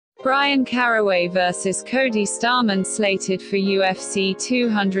Bryan Caraway vs. Cody Stamann slated for UFC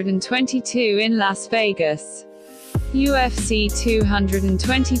 222 in Las Vegas. UFC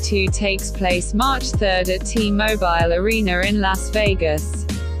 222 takes place March 3 at T-Mobile Arena in Las Vegas.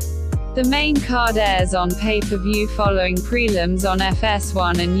 The main card airs on pay-per-view following prelims on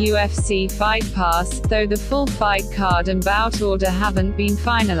FS1 and UFC Fight Pass, though the full fight card and bout order haven't been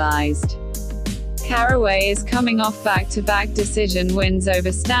finalized. Caraway is coming off back-to-back decision wins over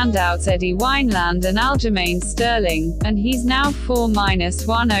standouts Eddie Wineland and Aljamain Sterling, and he's now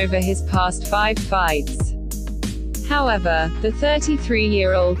 4-1 over his past 5 fights. However, the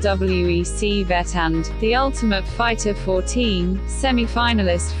 33-year-old WEC vet and The Ultimate Fighter 14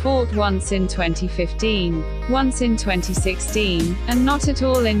 semi-finalist fought once in 2015, once in 2016, and not at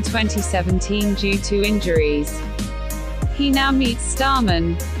all in 2017 due to injuries. He now meets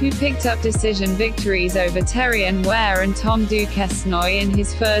Stamann, who picked up decision victories over Terrion, Ware and Duquesnoy in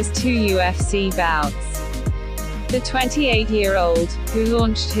his first 2 UFC bouts. The 28-year-old, who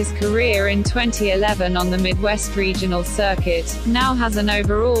launched his career in 2011 on the Midwest Regional Circuit, now has an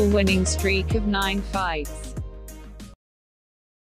overall winning streak of 9 fights.